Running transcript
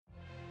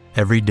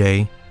Every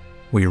day,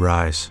 we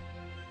rise,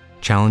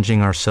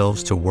 challenging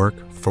ourselves to work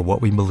for what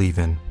we believe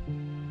in.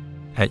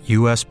 At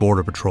U.S.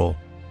 Border Patrol,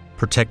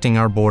 protecting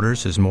our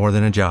borders is more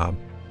than a job.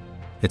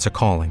 It's a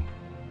calling.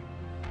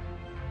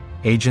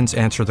 Agents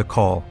answer the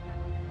call,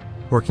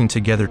 working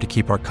together to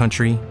keep our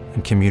country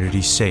and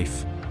communities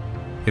safe.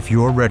 If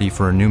you're ready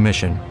for a new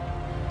mission,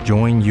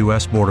 join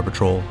U.S. Border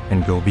Patrol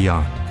and go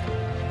beyond.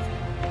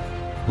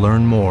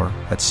 Learn more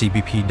at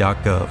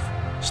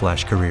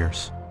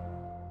cbp.gov/careers.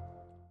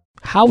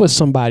 How is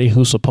somebody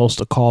who's supposed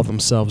to call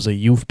themselves a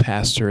youth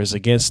pastor is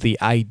against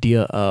the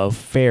idea of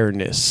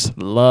fairness,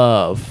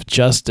 love,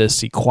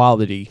 justice,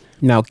 equality?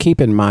 Now, keep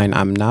in mind,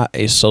 I'm not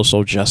a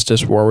social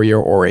justice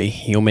warrior or a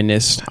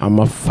humanist. I'm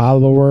a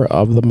follower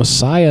of the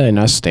Messiah, and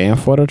I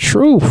stand for the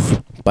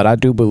truth. But I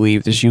do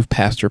believe this youth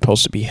pastor is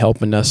supposed to be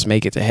helping us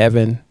make it to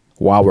heaven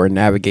while we're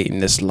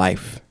navigating this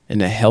life in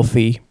a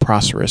healthy,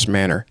 prosperous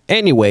manner.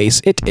 Anyways,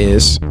 it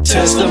is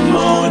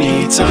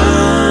testimony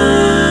time.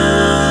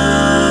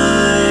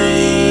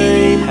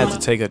 Had to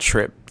take a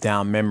trip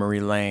down memory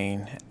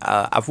lane.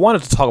 I've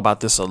wanted to talk about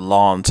this a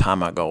long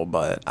time ago,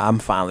 but I'm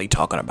finally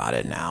talking about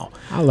it now.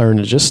 I learned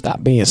to just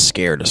stop being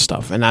scared of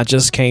stuff. And I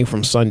just came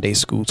from Sunday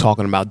school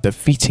talking about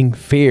defeating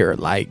fear.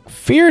 Like,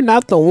 fear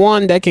not the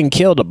one that can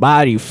kill the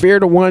body. Fear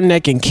the one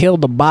that can kill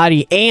the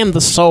body and the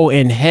soul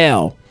in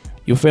hell.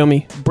 You feel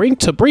me? Bring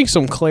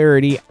some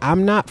clarity.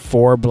 I'm not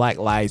for Black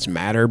Lives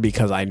Matter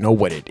because I know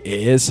what it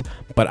is,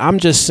 but I'm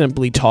just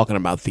simply talking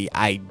about the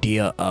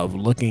idea of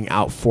looking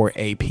out for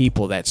a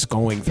people that's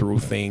going through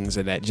things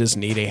and that just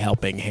need a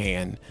helping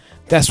hand.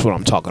 That's what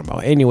I'm talking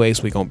about.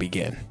 Anyways, we're going to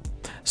begin.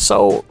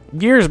 So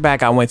years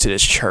back, I went to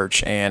this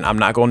church, and I'm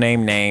not going to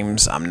name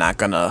names. I'm not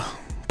going to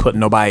put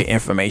nobody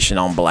information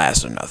on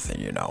blast or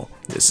nothing, you know.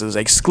 This is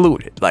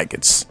excluded. Like,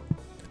 it's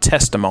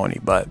testimony,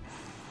 but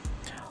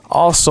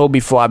also,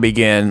 before I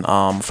begin,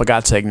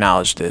 forgot to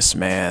acknowledge this,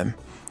 man.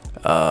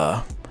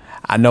 I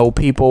know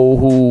people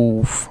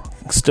who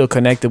still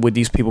connected with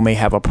these people may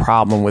have a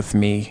problem with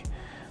me,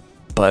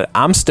 but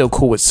I'm still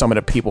cool with some of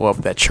the people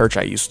of that church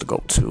I used to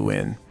go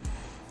to.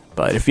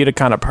 But if you're the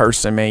kind of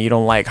person, man, you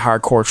don't like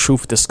hardcore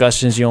truth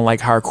discussions, you don't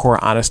like hardcore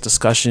honest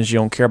discussions, you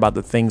don't care about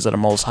the things of the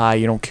Most High,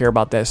 you don't care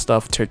about that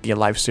stuff, take your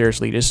life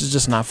seriously, this is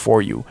just not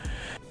for you.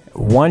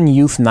 One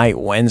Youth Night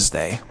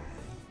Wednesday.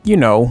 You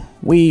know,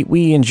 we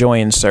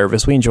enjoying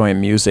service, we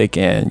enjoying music,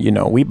 and, you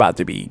know, we about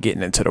to be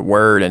getting into the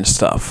word and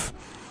stuff.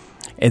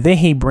 And then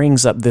he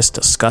brings up this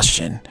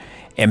discussion,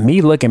 and me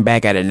looking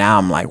back at it now,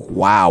 I'm like,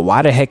 wow,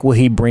 why the heck would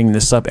he bring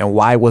this up? And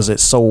why was it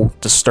so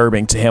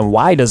disturbing to him?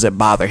 Why does it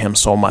bother him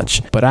so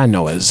much? But I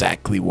know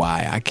exactly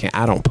why.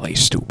 I don't play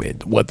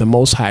stupid. What the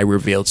Most High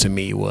revealed to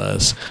me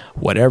was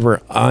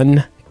whatever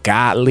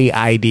ungodly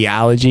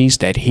ideologies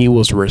that he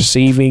was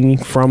receiving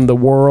from the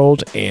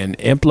world and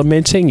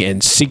implementing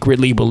and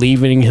secretly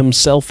believing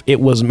himself, it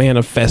was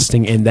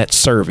manifesting in that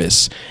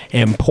service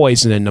and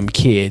poisoning them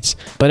kids.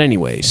 But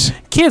anyways,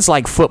 kids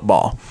like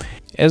football.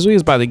 As we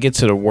was about to get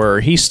to the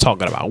word, he's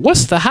talking about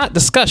what's the hot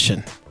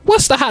discussion?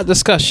 What's the hot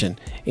discussion?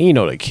 And you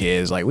know, the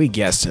kids, like, we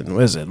guessing,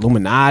 what is it,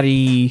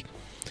 Illuminati?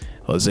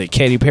 Was it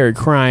Katy Perry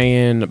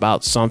crying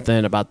about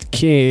something about the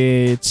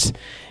kids?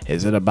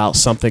 Is it about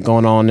something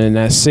going on in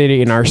that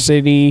city, in our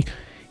city?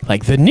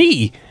 Like the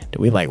knee.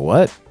 We like,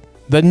 what?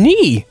 The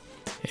knee.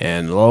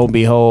 And lo and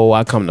behold,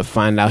 I come to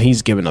find out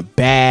he's giving a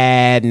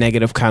bad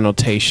negative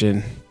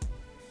connotation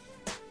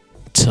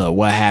to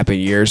what happened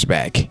years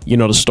back. You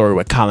know the story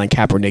where Colin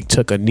Kaepernick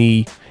took a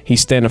knee.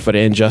 He's standing for the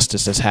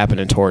injustice that's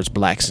happening towards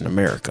blacks in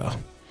America.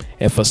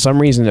 And for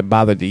some reason, it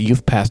bothered the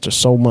youth pastor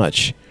so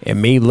much. And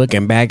me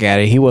looking back at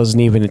it, he wasn't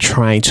even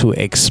trying to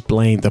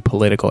explain the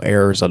political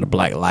errors of the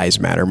Black Lives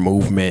Matter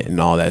movement and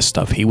all that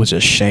stuff. He was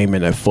just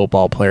shaming a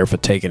football player for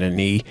taking a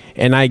knee.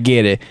 And I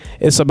get it.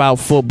 It's about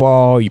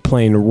football. You're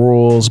playing the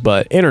rules.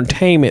 But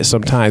entertainment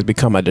sometimes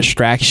become a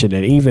distraction.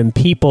 And even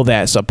people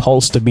that's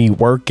supposed to be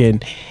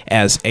working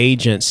as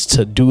agents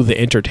to do the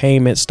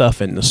entertainment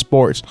stuff in the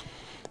sports,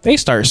 they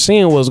start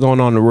seeing what's going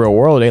on in the real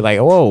world. They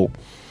like, whoa,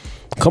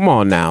 come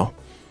on now.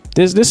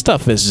 This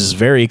stuff is just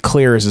very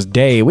clear as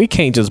day. We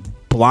can't just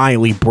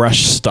blindly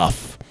brush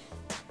stuff.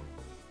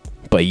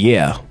 But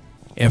yeah,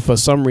 and for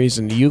some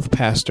reason, the youth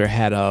pastor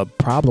had a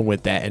problem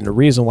with that. And the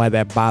reason why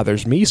that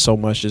bothers me so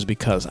much is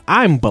because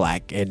I'm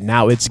black. And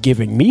now it's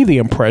giving me the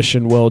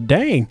impression, well,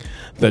 dang,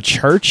 the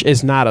church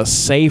is not a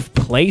safe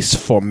place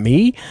for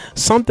me.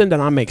 Something that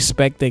I'm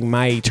expecting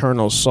my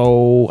eternal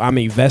soul. I'm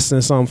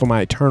investing something for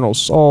my eternal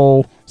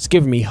soul. It's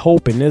giving me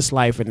hope in this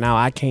life. And now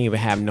I can't even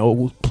have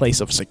no place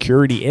of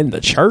security in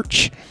the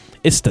church.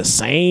 It's the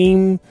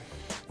same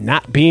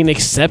not being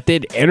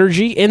accepted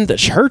energy in the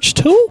church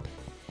too.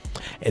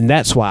 And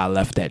that's why I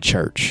left that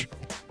church.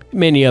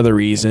 Many other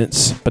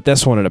reasons, but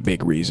that's one of the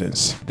big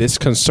reasons. This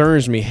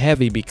concerns me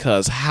heavy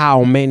because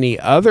how many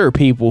other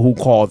people who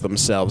call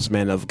themselves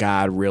men of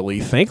God really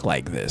think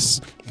like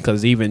this?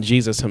 Because even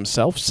Jesus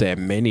himself said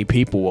many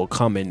people will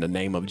come in the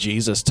name of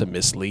Jesus to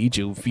mislead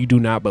you. If you do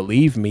not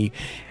believe me,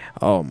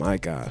 Oh my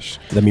gosh.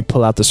 Let me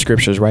pull out the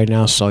scriptures right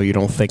now so you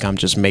don't think I'm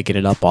just making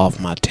it up off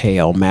my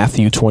tail.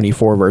 Matthew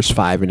 24 verse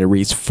 5, and it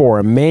reads,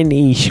 "For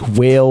many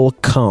will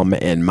come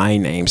in my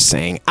name,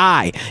 saying,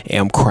 I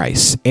am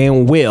Christ,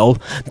 and will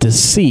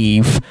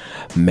deceive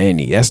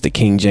many." That's the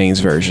King James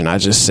Version. I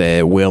just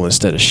said will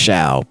instead of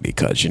shall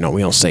because, we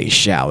don't say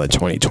shall in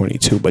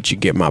 2022, but you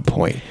get my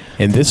point.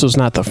 And this was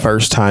not the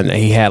first time that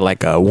he had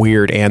like a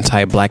weird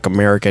anti-Black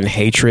American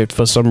hatred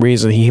for some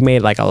reason. He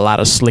made like a lot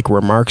of slick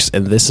remarks,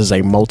 and this is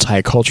a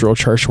multicultural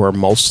church where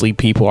mostly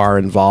people are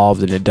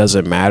involved and it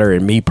doesn't matter.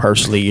 And me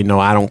personally,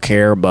 I don't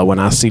care. But when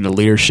I see the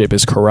leadership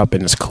is corrupt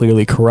and it's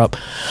clearly corrupt,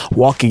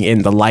 walking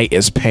in the light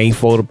is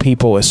painful to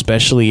people,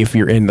 especially if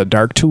you're in the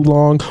dark too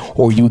long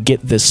or you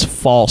get this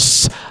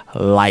false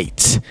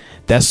light.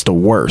 That's the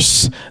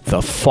worst.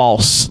 The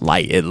false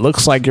light. It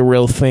looks like the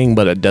real thing,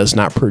 but it does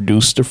not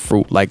produce the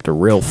fruit like the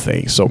real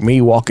thing. So me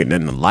walking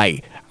in the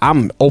light,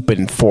 I'm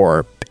open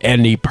for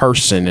any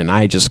person and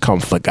I just come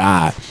for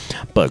God.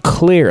 But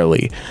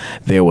clearly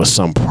there was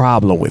some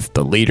problem with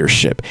the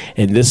leadership.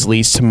 And this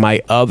leads to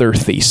my other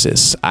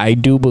thesis. I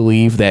do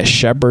believe that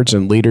shepherds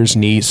and leaders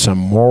need some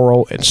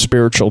moral and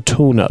spiritual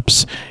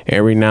tune-ups.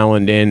 Every now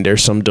and then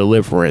there's some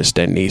deliverance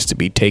that needs to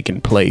be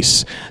taking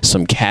place,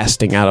 some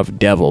casting out of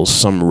devils,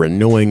 some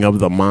renewing of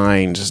the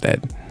minds that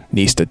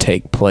needs to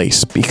take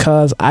place,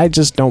 because I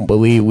just don't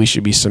believe we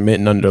should be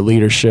submitting under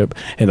leadership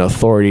and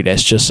authority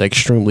that's just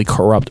extremely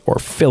corrupt or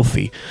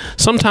filthy.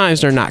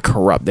 Sometimes they're not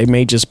corrupt. They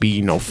may just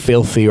be,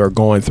 filthy or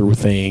going through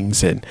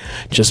things and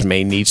just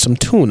may need some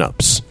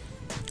tune-ups.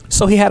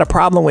 So he had a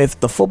problem with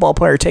the football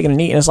player taking a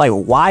knee, and it's like,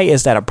 why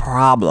is that a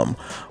problem?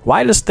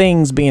 Why does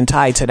things being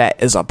tied to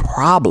that is a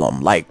problem?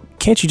 Like,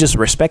 can't you just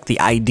respect the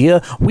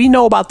idea? We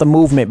know about the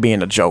movement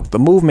being a joke. The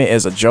movement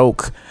is a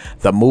joke.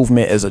 The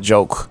movement is a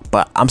joke.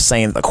 But I'm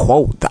saying the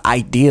quote, the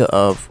idea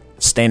of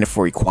standing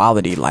for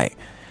equality, like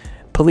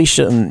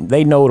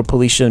they know the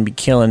police shouldn't be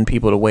killing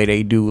people the way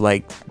they do,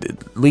 like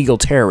legal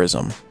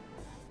terrorism.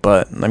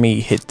 But let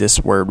me hit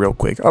this word real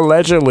quick.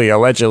 Allegedly.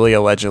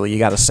 You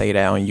got to say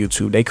that on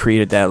YouTube. They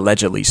created that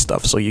allegedly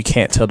stuff, so you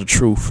can't tell the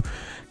truth.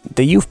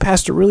 The youth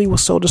pastor really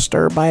was so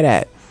disturbed by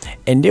that.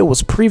 And there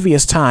was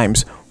previous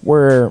times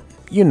where,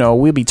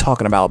 we'll be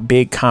talking about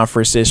big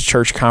conferences,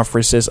 church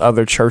conferences,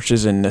 other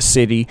churches in the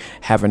city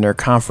having their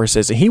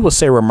conferences. And he would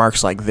say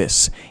remarks like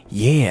this.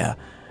 Yeah,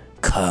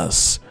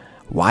 because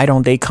why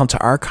don't they come to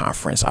our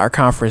conference? Our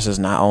conference is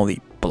not only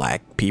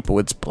Black people,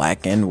 it's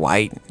Black and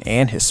white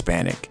and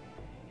Hispanic.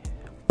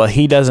 But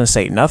he doesn't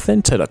say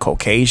nothing to the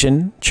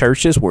Caucasian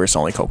churches where it's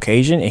only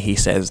Caucasian, and he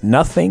says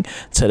nothing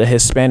to the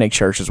Hispanic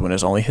churches when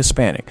it's only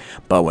Hispanic.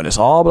 But when it's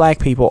all Black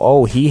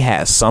people, he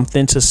has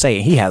something to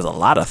say. He has a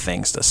lot of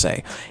things to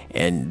say.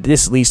 And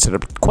this leads to the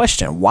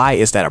question, why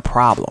is that a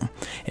problem?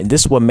 And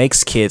this is what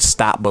makes kids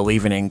stop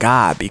believing in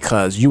God,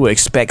 because you would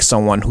expect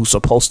someone who's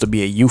supposed to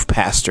be a youth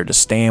pastor to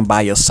stand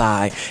by your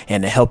side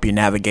and to help you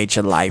navigate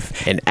your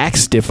life and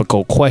ask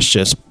difficult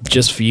questions,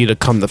 just for you to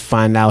come to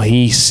find out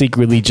he's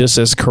secretly just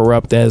as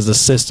corrupt as the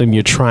system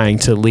you're trying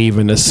to leave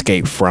and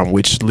escape from,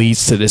 which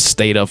leads to this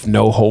state of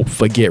no hope,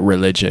 forget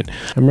religion.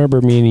 I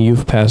remember me and the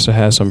youth pastor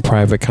had some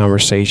private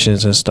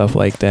conversations and stuff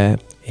like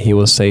that. He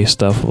would say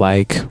stuff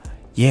like,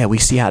 yeah, we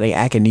see how they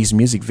act in these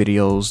music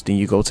videos. Then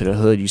you go to the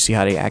hood, you see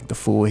how they act the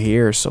fool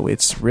here. So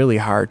it's really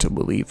hard to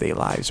believe their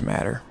lives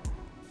matter.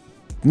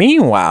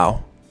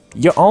 Meanwhile,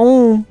 your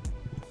own,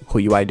 who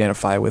you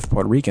identify with,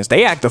 Puerto Ricans,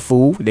 they act a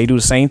fool. They do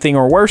the same thing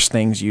or worse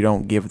things. You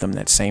don't give them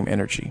that same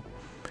energy.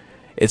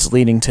 It's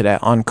leading to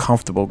that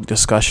uncomfortable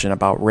discussion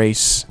about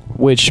race,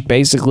 which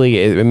basically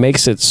it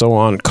makes it so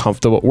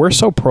uncomfortable. We're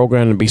so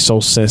programmed to be so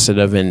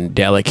sensitive and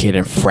delicate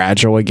and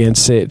fragile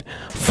against it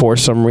for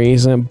some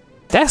reason.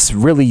 That's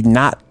really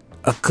not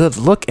a good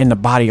look in the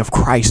body of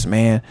Christ,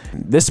 man.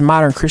 This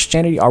modern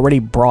Christianity already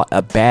brought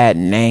a bad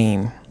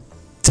name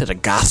to the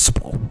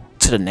gospel,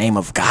 to the name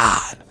of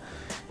God.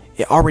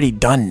 It already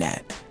done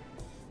that.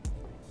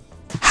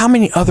 How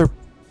many other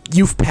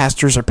youth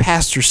pastors or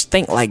pastors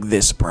think like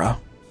this, bro?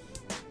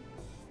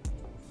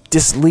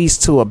 This leads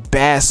to a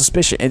bad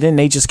suspicion, and then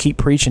they just keep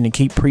preaching and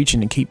keep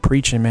preaching and keep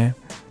preaching, man.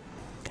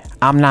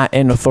 I'm not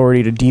in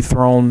authority to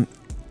dethrone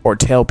or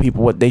tell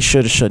people what they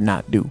should or should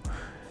not do.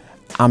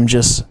 I'm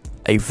just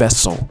a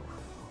vessel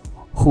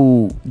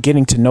who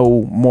getting to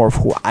know more of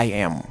who I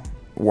am,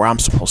 where I'm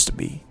supposed to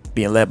be,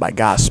 being led by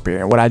God's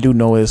Spirit. And what I do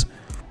know is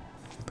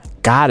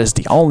God is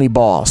the only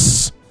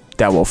boss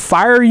that will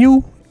fire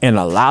you and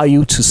allow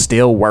you to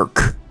still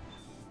work.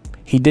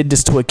 He did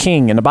this to a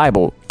king in the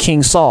Bible,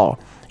 King Saul.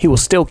 He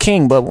was still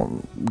king, but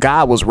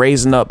God was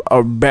raising up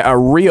a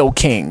real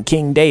king,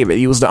 King David.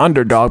 He was the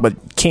underdog,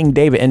 but King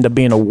David ended up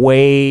being a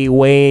way,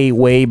 way,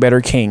 way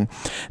better king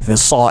than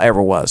Saul ever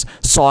was.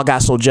 Saul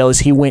got so jealous,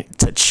 he went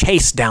to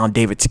chase down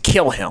David to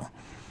kill him.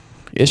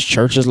 It's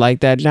churches like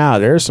that now.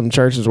 There's some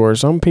churches where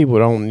some people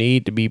don't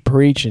need to be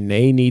preaching.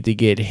 They need to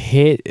get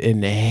hit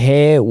in the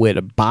head with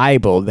a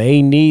Bible.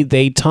 They need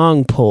their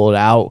tongue pulled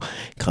out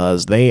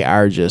because they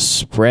are just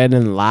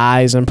spreading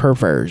lies and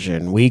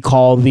perversion. We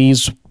call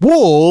these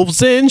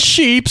wolves in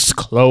sheep's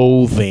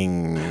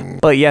clothing.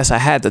 But yes, I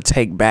had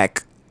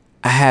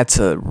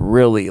to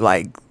really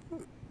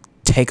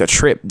take a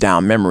trip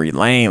down memory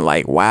lane.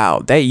 Like, wow,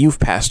 that youth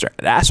pastor,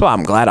 that's why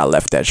I'm glad I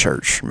left that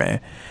church,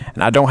 man.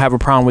 And I don't have a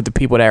problem with the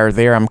people that are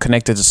there. I'm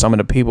connected to some of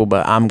the people,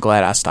 but I'm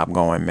glad I stopped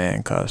going, man,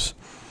 because,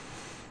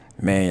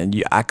 man,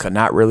 I could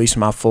not release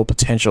my full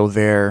potential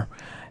there.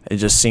 It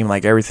just seemed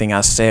like everything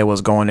I said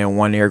was going in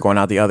one ear, going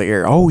out the other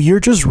ear. Oh,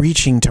 you're just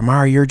reaching,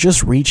 Tamara. You're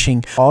just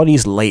reaching. All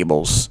these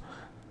labels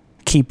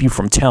keep you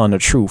from telling the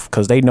truth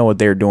because they know what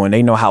they're doing.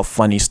 They know how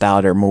funny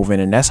style they're moving,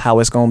 and that's how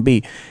it's going to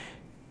be.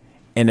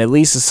 And at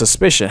least it's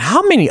suspicion.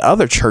 How many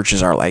other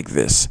churches are like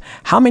this?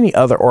 How many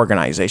other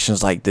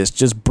organizations like this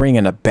just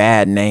bringing a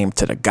bad name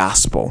to the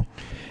gospel?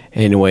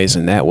 Anyways,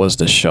 and that was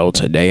the show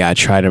today. I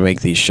try to make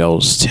these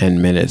shows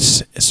 10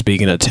 minutes.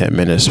 Speaking of 10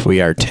 minutes,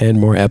 we are 10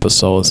 more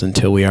episodes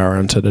until we are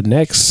onto the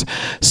next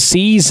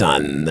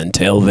season.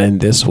 Until then,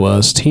 this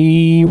was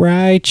T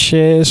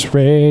Righteous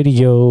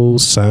Radio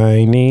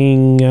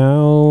signing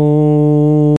out.